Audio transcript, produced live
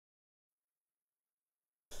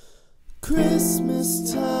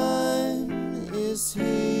Christmas time is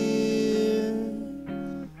here,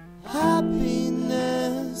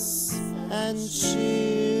 happiness and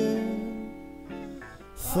cheer,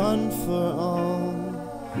 fun for all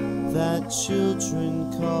that children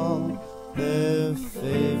call their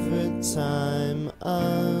favorite time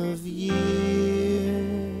of year.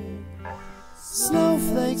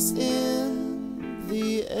 Snowflakes in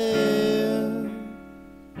the air,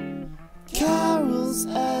 carols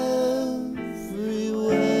everywhere,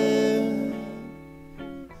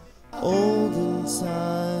 olden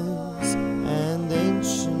times and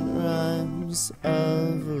ancient rhymes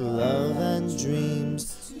of love and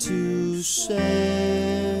dreams to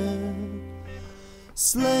share.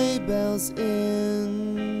 Sleigh bells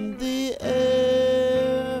in the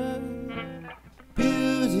air,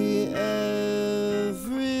 beauty everywhere,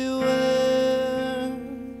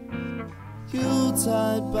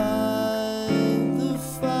 Yuletide by the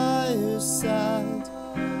fireside,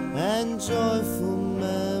 and joyful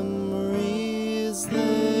memories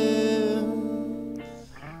there.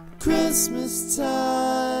 Christmas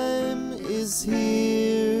time is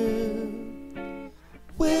here,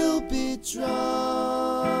 we'll be drawing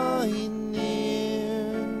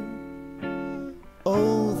near.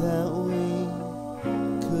 Oh, that we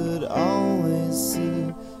could always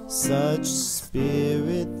see such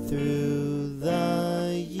spirit through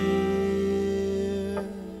the year.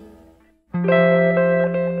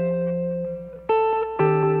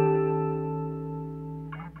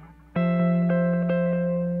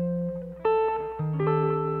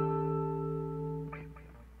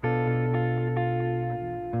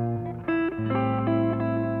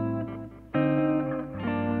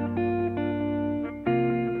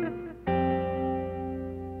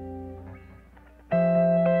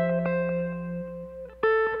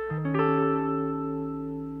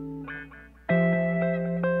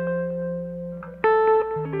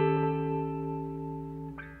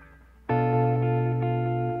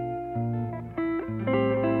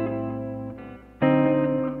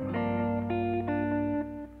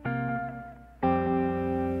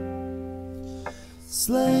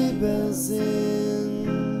 Sleigh bells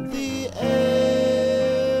in the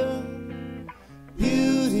air,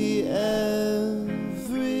 beauty everywhere,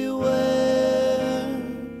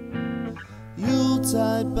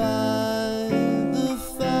 Yuletide by the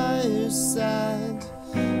fireside,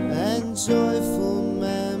 and joyful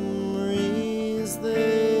memories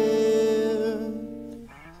there.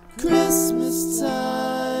 Christmas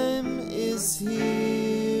time is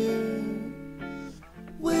here,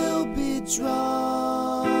 we'll be drawing